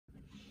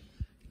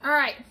All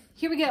right,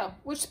 here we go.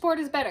 Which sport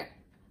is better?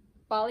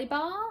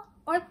 Volleyball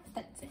or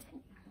fencing?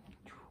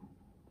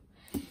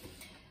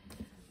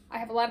 I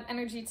have a lot of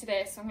energy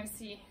today, so I'm gonna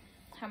see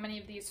how many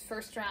of these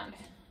first round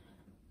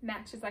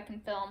matches I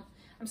can film.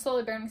 I'm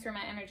slowly burning through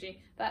my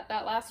energy. That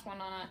last one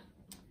on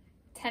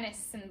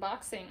tennis and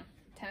boxing,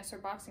 tennis or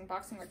boxing,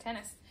 boxing or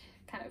tennis,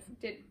 kind of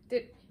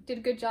did a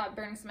good job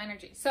burning some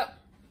energy. So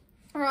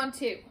we're on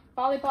to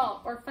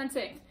volleyball or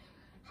fencing.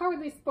 How are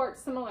these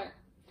sports similar?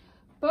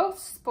 Both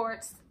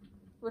sports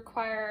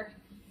require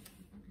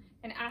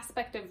an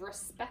aspect of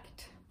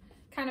respect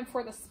kind of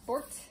for the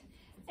sport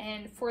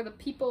and for the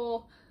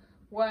people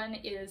one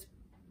is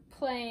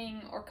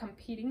playing or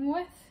competing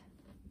with.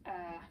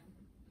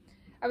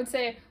 I would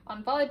say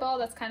on volleyball,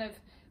 that's kind of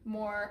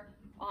more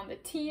on the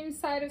team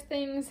side of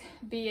things,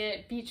 be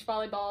it beach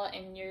volleyball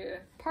in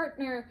your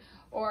partner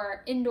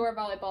or indoor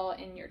volleyball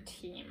in your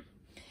team.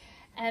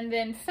 And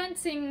then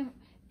fencing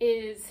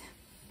is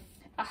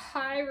a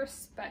high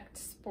respect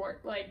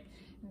sport. Like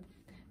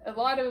a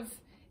lot of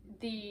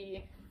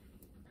the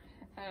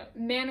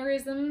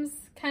mannerisms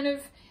kind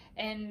of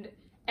and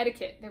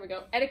etiquette, there we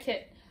go,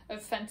 etiquette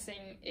of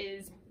fencing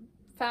is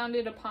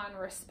founded upon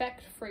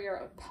respect for your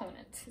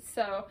opponent.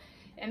 So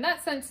in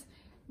that sense,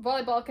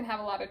 volleyball can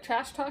have a lot of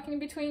trash talking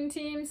between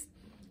teams,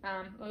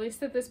 at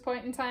least at this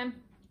point in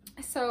time.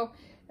 So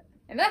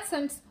in that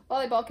sense,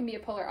 volleyball can be a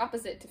polar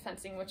opposite to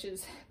fencing, which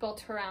is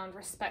built around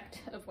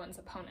respect of one's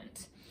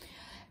opponent.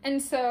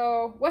 And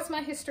so what's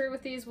my history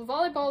with these? Well,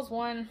 volleyball is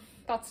one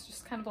that's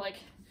just kind of like,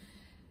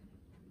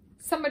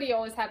 somebody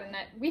always had a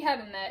net. We had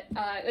a net.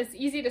 It's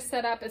easy to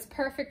set up. It's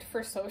perfect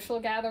for social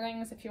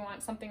gatherings if you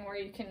want something where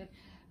you can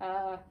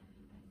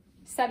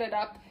set it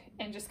up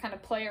and just kind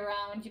of play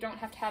around. You don't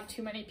have to have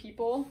too many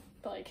people.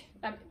 Like,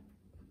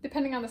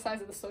 depending on the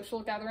size of the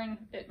social gathering,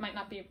 it might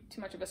not be too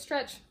much of a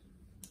stretch.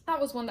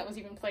 That was one that was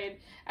even played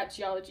at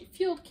geology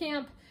field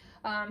camp,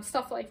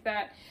 stuff like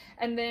that.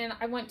 And then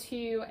I went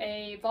to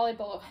a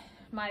volleyball,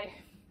 my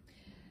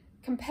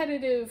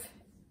competitive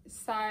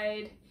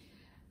side.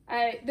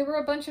 There were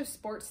a bunch of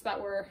sports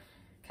that were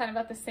kind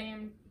of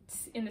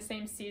in the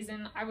same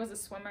season. I was a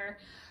swimmer.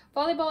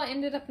 Volleyball I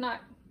ended up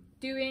not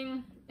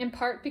doing, in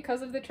part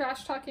because of the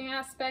trash talking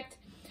aspect,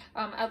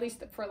 at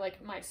least for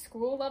like my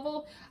school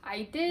level.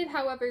 I did,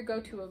 however, go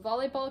to a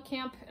volleyball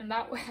camp, and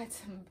that had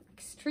some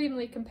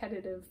extremely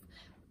competitive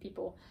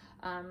people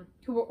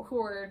who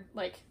were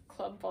like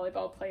club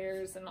volleyball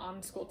players and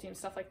on school teams,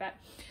 stuff like that.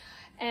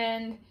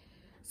 And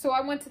so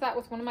I went to that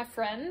with one of my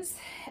friends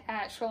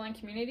at Shoreline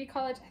Community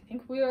College. I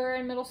think we were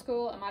in middle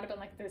school. It might have been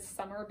like this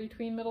summer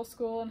between middle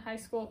school and high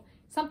school,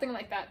 something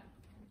like that.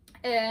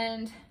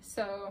 And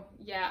so,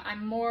 yeah,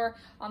 I'm more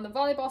on the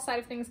volleyball side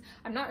of things.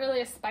 I'm not really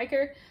a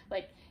spiker.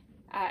 Like,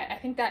 I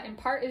think that in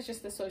part is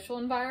just the social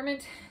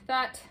environment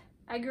that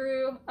I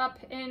grew up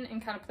in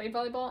and kind of played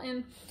volleyball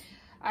in.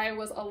 I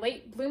was a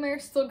late bloomer,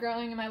 still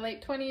growing in my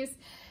late 20s.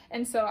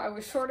 And so I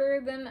was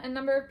shorter than a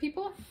number of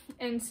people.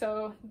 And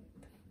so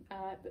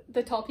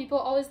the tall people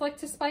always like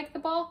to spike the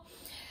ball.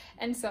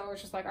 And so I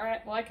was just like, all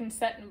right, well, I can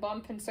set and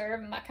bump and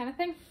serve and that kind of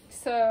thing.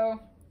 So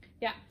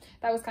yeah,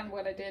 that was kind of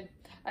what I did.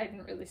 I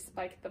didn't really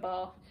spike the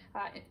ball,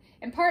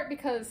 in part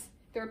because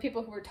there were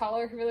people who were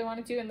taller who really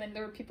wanted to, and then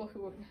there were people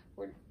who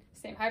were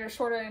same height or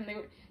shorter, and they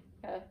would,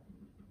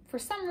 for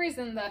some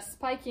reason, the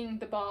spiking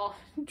the ball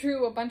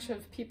drew a bunch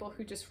of people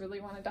who just really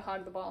wanted to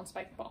hog the ball and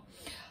spike the ball.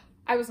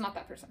 I was not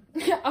that person.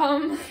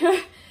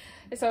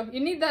 So you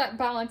need that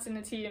balance in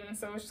the team, and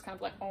so it was just kind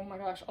of like, oh my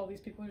gosh, all these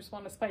people who just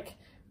want to spike.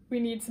 We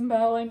need some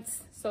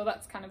balance. So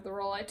that's kind of the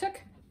role I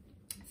took.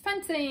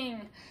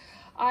 Fencing.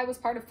 I was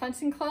part of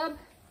fencing club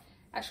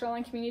at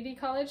Shoreline Community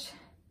College.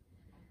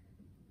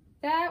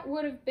 That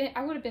would have been,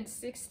 I would have been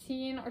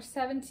 16 or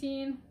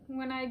 17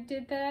 when I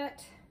did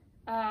that.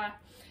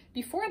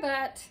 Before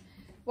that,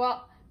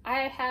 well,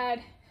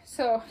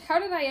 so how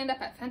did I end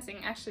up at fencing?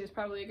 Actually, is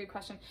probably a good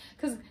question.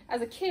 Because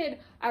as a kid,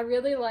 I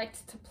really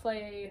liked to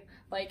play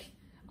like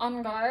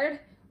on guard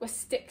with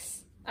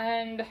sticks.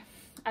 And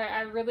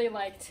I really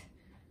liked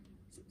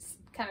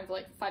kind of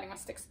like fighting with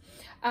sticks.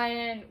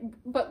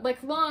 But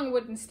like long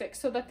wooden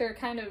sticks so that they're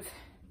kind of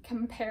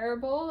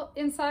comparable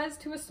in size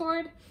to a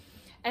sword.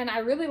 And I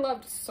really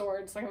loved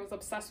swords. Like I was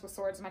obsessed with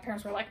swords. My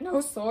parents were like,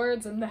 no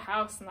swords in the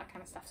house and that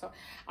kind of stuff. So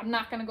I'm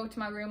not gonna go to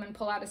my room and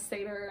pull out a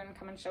saber and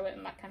come and show it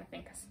and that kind of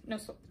thing, because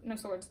no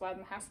swords allowed in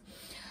the house.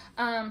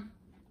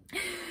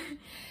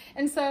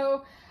 And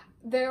so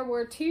there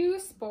were two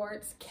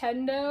sports.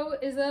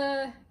 Kendo is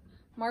a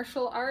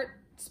martial art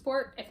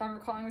sport, if I'm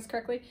recalling this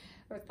correctly,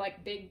 with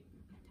like big,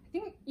 I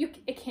think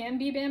it can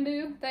be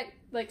bamboo, that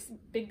like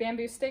big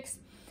bamboo sticks.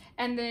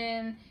 And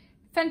then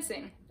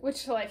fencing,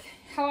 which, like,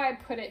 how I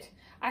put it,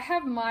 I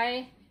have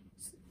my,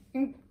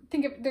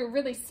 think of, they're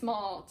really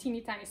small,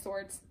 teeny tiny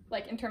swords,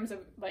 like in terms of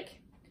like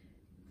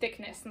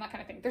thickness and that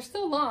kind of thing. They're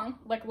still long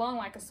like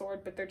a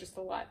sword, but they're just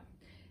a lot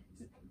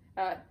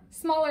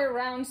smaller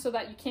around so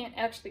that you can't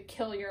actually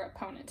kill your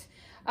opponent,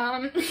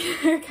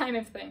 kind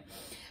of thing.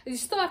 You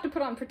still have to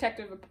put on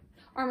protective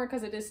armor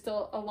because it is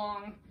still a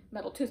long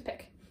metal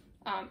toothpick.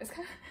 It's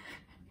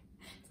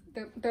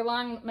they're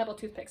long metal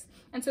toothpicks.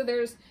 And so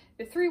there's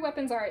the three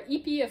weapons are an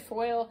épée, a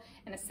foil,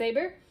 and a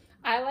saber.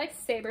 I like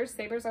sabers.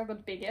 Sabers are the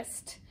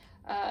biggest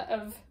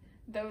of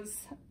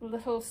those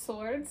little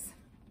swords.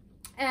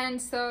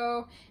 And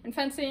so in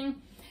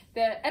fencing,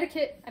 the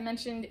etiquette I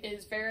mentioned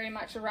is very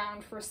much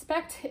around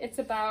respect. It's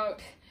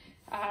about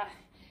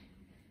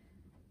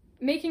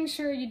making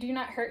sure you do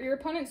not hurt your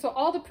opponent. So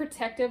all the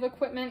protective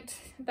equipment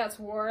that's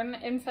worn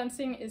in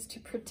fencing is to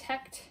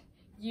protect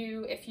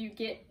you if you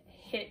get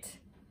hit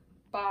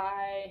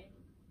by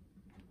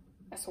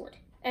a sword.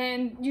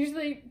 And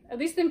usually, at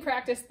least in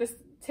practice, the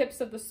tips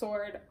of the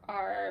sword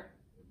are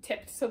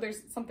tipped. So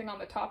there's something on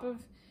the top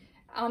of,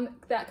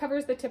 that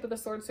covers the tip of the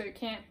sword so it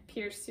can't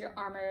pierce your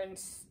armor and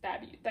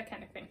stab you, that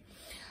kind of thing.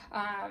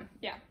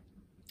 Yeah,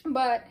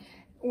 but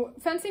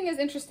fencing is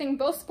interesting.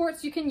 Both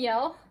sports you can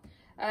yell.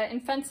 In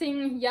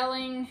fencing,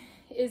 yelling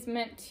is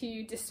meant to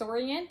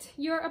disorient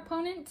your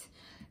opponent.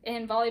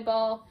 In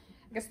volleyball,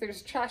 I guess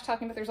there's trash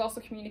talking, but there's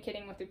also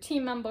communicating with your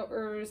team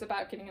members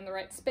about getting in the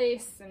right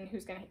space and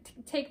who's going to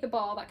take the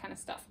ball, that kind of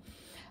stuff.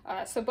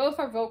 So both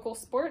are vocal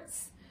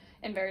sports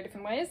in very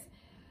different ways.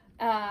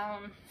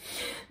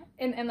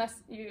 Unless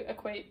you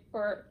equate,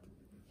 or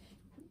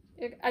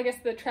I guess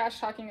the trash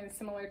talking is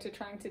similar to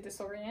trying to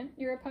disorient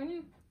your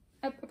opponent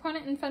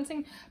in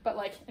fencing, but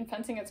like in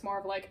fencing it's more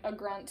of like a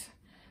grunt,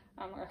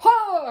 or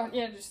ho,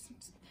 yeah, just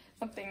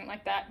something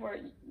like that where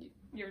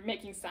you're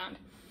making sound.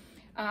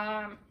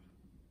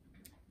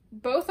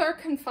 Both are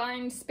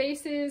confined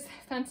spaces.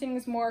 Fencing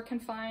is more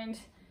confined,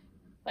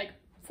 like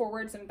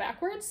forwards and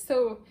backwards.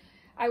 So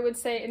I would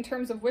say in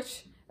terms of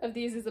which of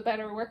these is a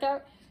better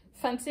workout,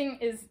 fencing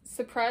is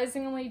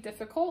surprisingly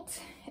difficult.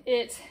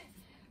 It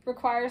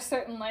requires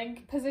certain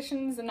leg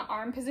positions and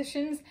arm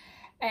positions,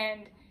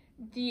 and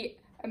the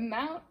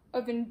amount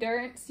of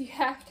endurance you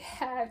have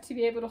to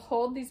be able to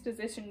hold these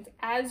positions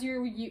as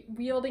you're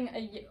wielding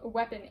a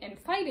weapon and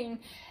fighting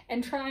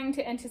and trying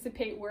to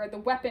anticipate where the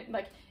weapon,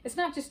 like, it's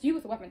not just you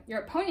with a weapon, your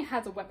opponent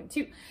has a weapon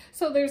too.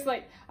 So there's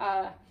like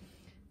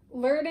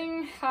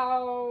learning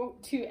how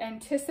to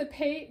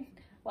anticipate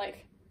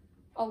like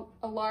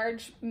a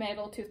large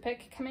metal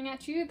toothpick coming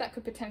at you that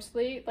could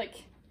potentially like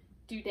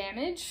do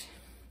damage.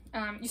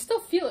 You still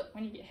feel it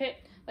when you get hit,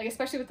 like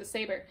especially with the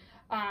saber,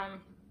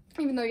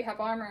 even though you have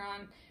armor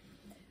on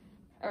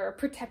or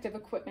protective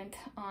equipment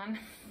on.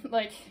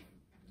 Like,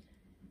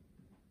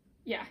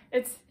 yeah,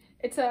 it's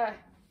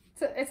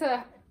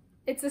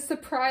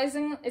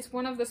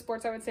one of the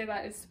sports I would say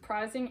that is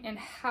surprising in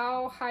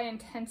how high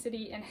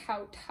intensity and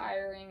how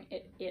tiring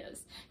it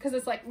is, because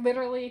it's like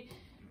literally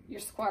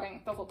you're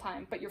squatting the whole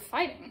time, but you're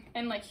fighting,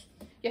 and like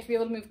you have to be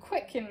able to move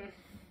quick, and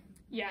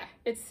yeah,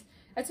 it's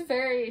a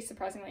very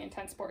surprisingly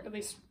intense sport, at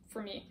least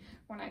for me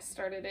when I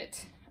started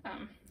it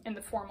in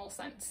the formal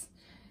sense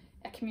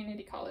at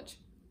community college.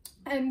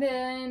 And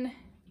then,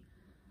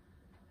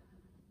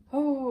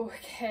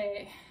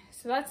 okay,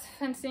 so that's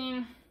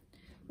fencing.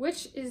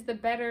 Which is the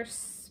better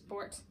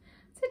sport?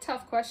 It's a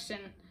tough question.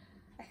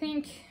 I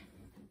think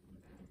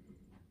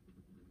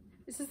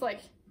this is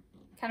like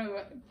kind of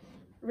a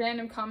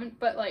random comment,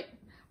 but like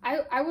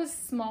I was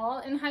small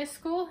in high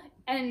school,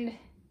 and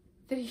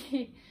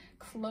the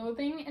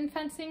clothing in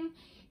fencing,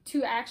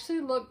 to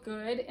actually look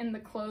good in the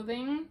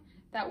clothing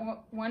that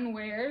one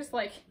wears,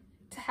 like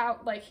to how,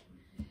 like,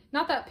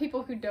 not that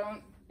people who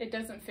don't, it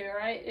doesn't feel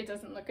right, it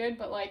doesn't look good,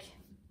 but like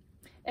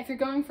if you're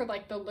going for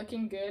like the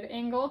looking good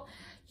angle,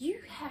 you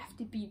have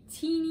to be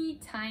teeny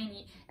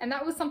tiny. And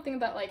that was something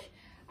that like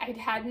I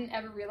hadn't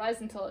ever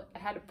realized until I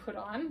had to put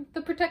on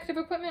the protective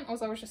equipment. I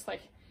was just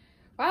like,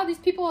 wow, these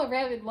people are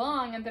really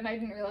long, and then I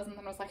didn't realize, and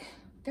then I was like,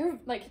 they're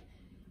like,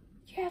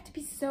 you have to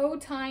be so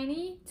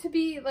tiny to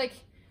be like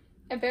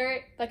a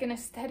very, like an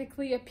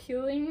aesthetically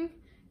appealing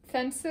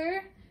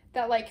fencer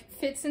that like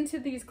fits into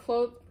these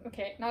clothes.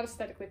 Okay, not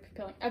aesthetically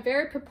appealing, a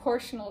very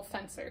proportional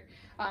fencer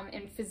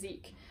in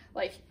physique.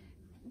 Like,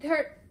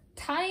 they're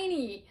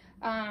tiny,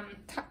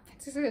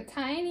 fencers are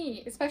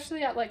tiny,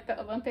 especially at like the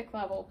Olympic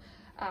level.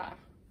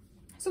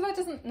 So that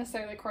doesn't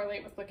necessarily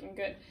correlate with looking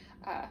good.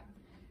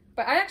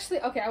 But I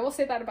actually, okay, I will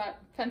say that about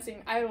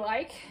fencing. I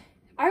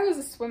was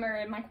a swimmer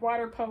in like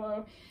water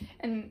polo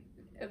and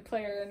a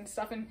player and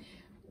stuff, and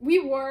we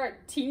wore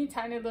teeny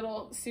tiny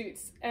little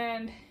suits,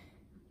 and,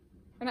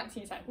 or not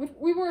teeny tiny,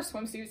 we wore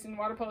swimsuits and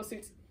water polo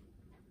suits.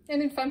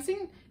 And in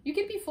fencing, you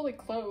can be fully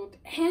clothed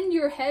and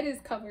your head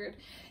is covered.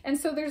 And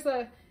so there's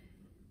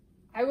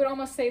I would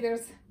almost say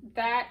there's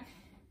that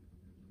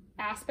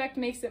aspect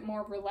makes it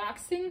more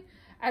relaxing.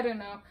 I don't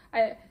know.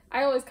 I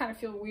always kind of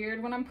feel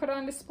weird when I'm put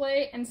on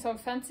display, and so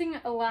fencing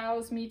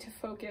allows me to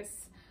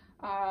focus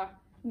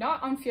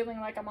not on feeling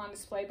like I'm on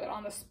display, but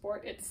on the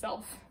sport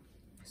itself.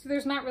 So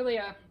there's not really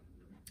a,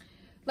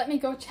 let me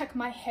go check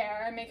my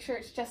hair and make sure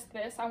it's just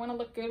this. I want to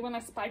look good when I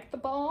spike the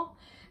ball,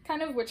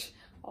 kind of, which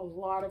a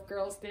lot of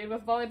girls did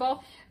with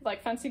volleyball.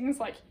 Like, fencing is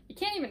like, you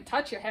can't even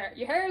touch your hair.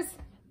 Your hair is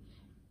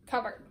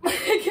covered.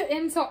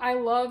 And so I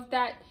love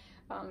that.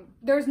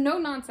 There's no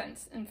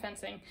nonsense in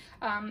fencing,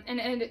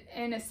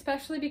 and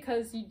especially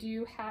because you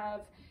do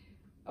have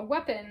a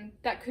weapon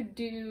that could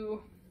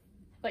do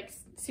like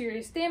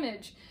serious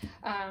damage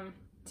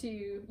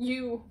to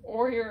you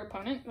or your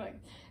opponent, like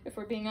if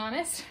we're being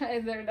honest,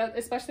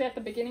 especially at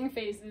the beginning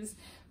phases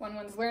when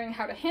one's learning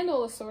how to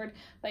handle a sword.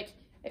 Like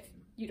if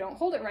you don't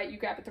hold it right, you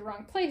grab it the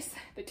wrong place,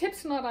 the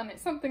tip's not on it,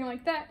 something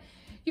like that,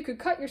 you could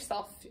cut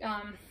yourself.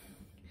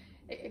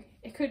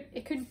 It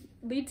could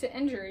lead to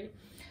injury.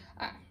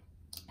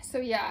 So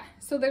yeah,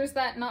 so there's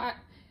that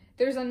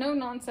there's a no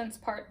nonsense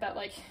part that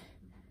like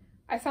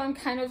I found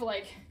kind of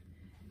like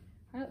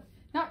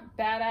not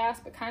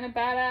badass, but kind of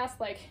badass,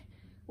 like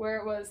where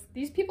it was,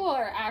 these people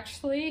are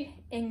actually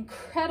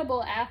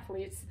incredible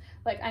athletes.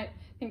 Like I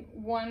think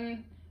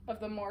one of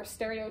the more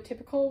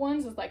stereotypical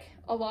ones is like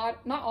a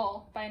lot, not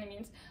all by any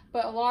means,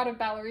 but a lot of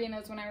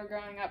ballerinas when I was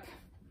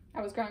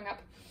growing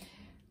up,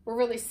 were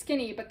really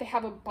skinny, but they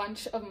have a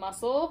bunch of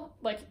muscle.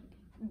 Like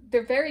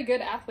they're very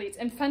good athletes,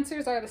 and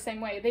fencers are the same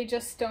way. They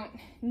just don't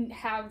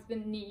have the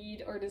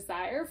need or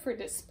desire for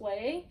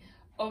display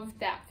of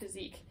that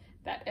physique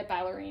that a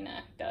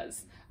ballerina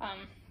does,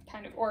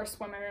 kind of, or a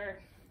swimmer,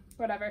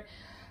 whatever.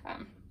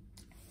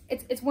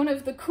 It's one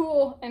of the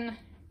cool, and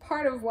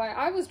part of why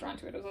I was drawn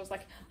to it was I was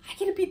like, I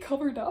get to be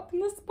covered up in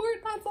this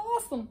sport, that's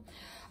awesome.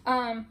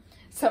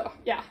 So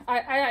yeah,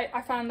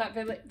 I found that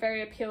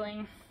very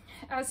appealing.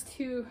 As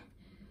to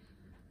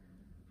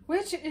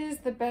which is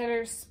the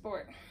better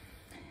sport?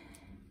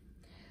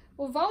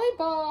 Well,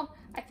 volleyball,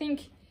 I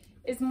think,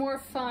 is more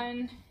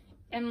fun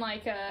in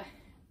like a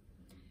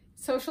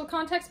social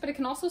context, but it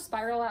can also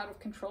spiral out of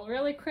control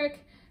really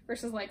quick,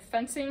 versus like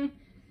fencing,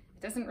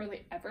 it doesn't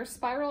really ever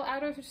spiral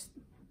out of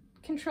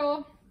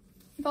control.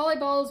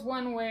 Volleyball is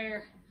one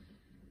where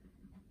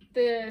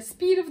the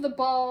speed of the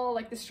ball,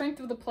 like the strength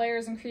of the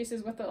players,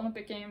 increases with the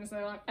Olympic Games.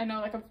 I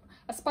know like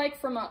a spike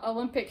from an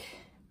Olympic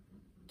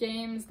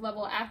Games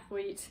level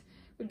athlete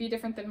would be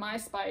different than my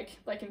spike,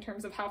 like in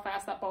terms of how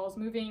fast that ball is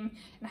moving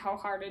and how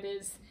hard it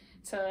is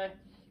to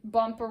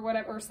bump or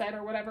whatever, or set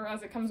or whatever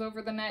as it comes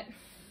over the net.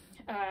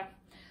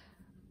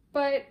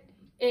 But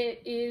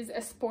it is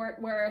a sport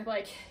where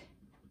like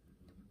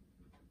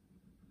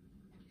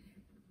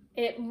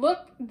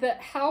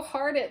how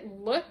hard it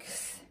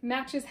looks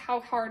matches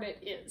how hard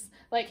it is.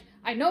 Like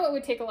I know it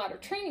would take a lot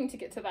of training to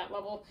get to that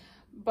level,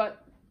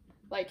 but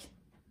like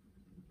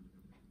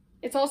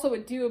it's also a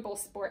doable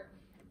sport.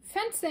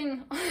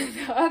 Fencing, on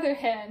the other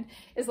hand,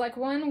 is like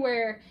one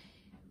where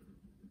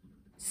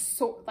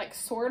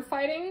sword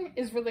fighting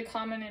is really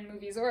common in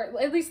movies, or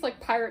at least like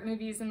pirate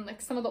movies and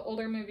like some of the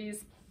older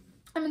movies.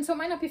 I mean, so it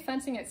might not be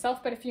fencing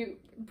itself, but if you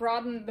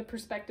broaden the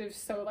perspective,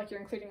 so like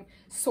you're including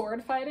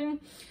sword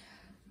fighting,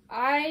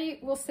 I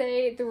will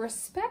say the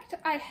respect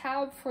I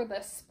have for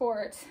the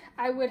sport,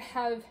 I would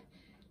have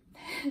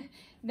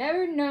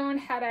never known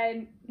had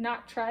I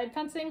not tried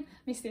fencing.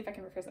 Let me see if I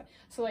can rephrase that.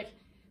 So like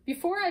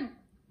before I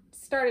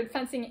started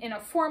fencing in a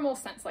formal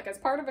sense, like as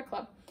part of a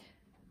club,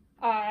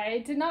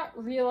 I did not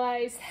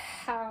realize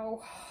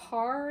how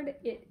hard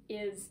it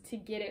is to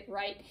get it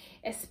right,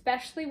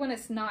 especially when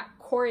it's not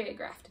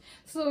choreographed.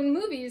 So in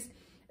movies,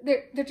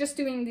 they're just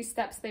doing these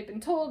steps they've been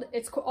told,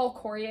 it's all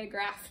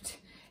choreographed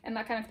and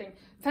that kind of thing.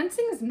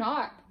 Fencing is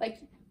not. Like,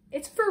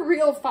 it's for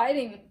real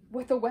fighting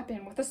with a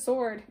weapon, with a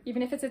sword,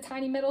 even if it's a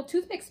tiny metal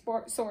toothpick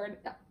sword.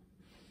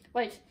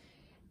 Like,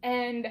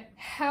 and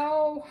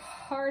how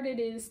hard it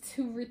is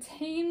to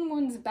retain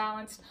one's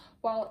balance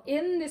while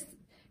in this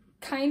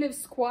kind of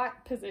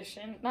squat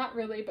position, not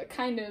really, but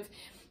kind of,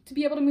 to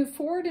be able to move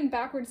forward and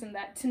backwards in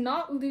that, to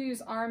not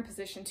lose arm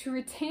position, to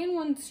retain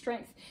one's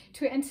strength,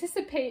 to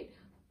anticipate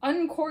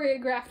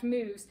unchoreographed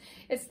moves.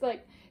 It's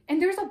like,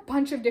 and there's a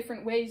bunch of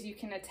different ways you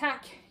can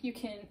attack. You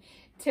can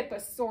tip a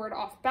sword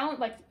off balance,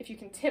 like if you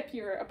can tip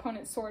your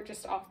opponent's sword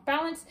just off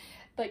balance.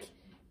 Like,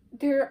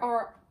 there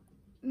are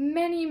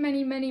many,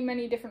 many, many,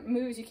 many different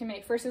moves you can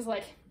make, versus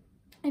like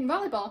in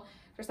volleyball,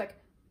 there's like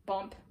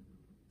bump,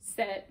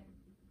 set,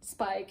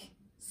 spike,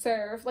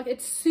 serve. Like,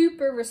 it's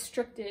super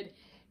restricted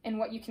in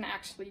what you can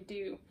actually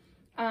do.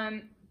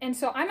 And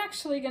so I'm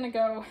actually gonna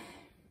go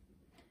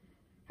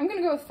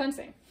with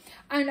fencing.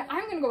 And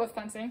I'm gonna go with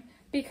fencing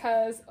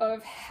because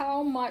of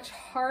how much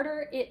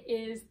harder it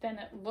is than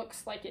it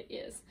looks like it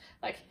is.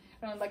 Like,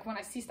 like when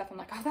I see stuff, I'm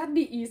like, oh, that'd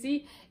be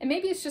easy. And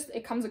maybe it's just,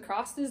 it comes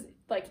across as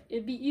like,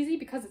 it'd be easy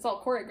because it's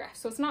all choreographed.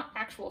 So it's not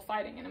actual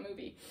fighting in a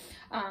movie,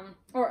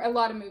 or a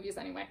lot of movies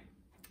anyway.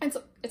 And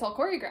so it's all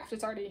choreographed.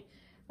 It's already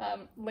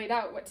laid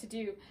out what to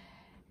do.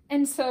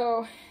 And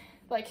so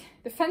like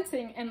the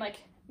fencing, and like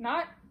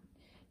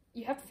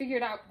you have to figure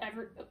it out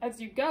as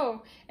you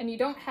go, and you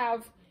don't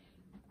have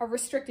a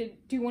restricted,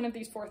 do one of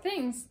these 4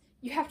 things.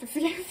 You have to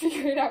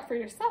figure it out for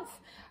yourself.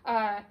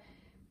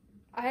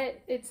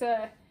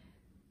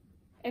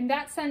 In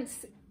that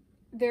sense,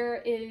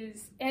 there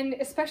is, and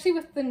especially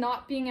with the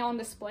not being on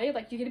display,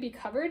 like you're gonna be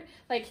covered,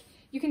 like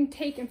you can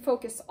take and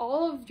focus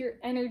all of your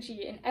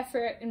energy and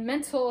effort and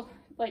mental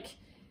like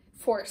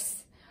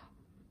force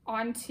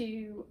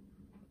onto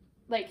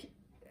like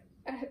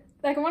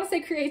I want to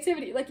say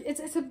creativity. Like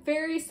it's a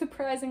very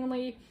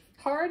surprisingly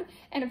hard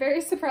and a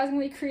very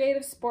surprisingly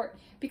creative sport,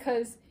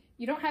 because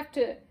you don't have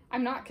to,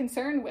 I'm not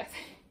concerned with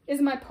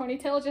is my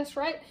ponytail just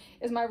right?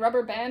 Is my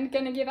rubber band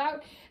gonna give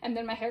out and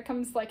then my hair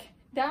comes like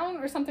down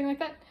or something like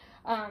that?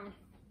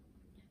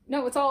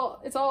 No, it's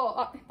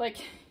all like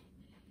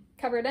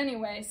covered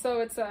anyway. So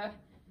it's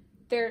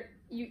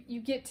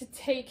you get to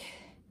take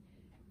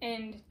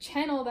and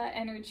channel that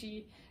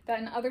energy that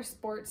in other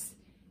sports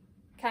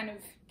kind of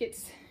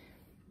gets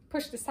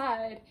pushed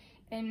aside,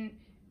 and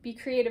be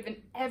creative in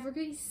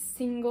every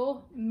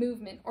single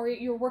movement, or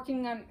you're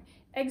working on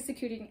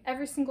executing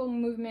every single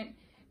movement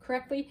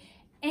correctly.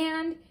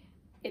 And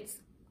it's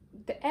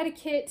the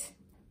etiquette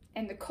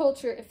and the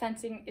culture of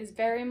fencing is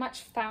very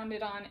much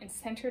founded on and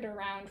centered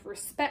around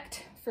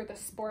respect for the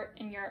sport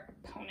and your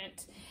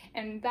opponent.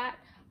 And that,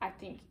 I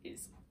think,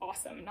 is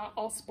awesome. Not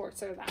all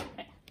sports are that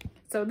way.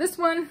 So this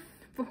one,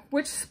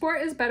 which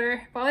sport is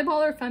better,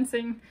 volleyball or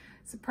fencing?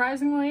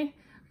 Surprisingly,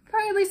 or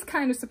at least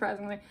kind of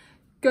surprisingly,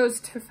 goes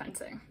to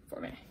fencing for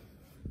me.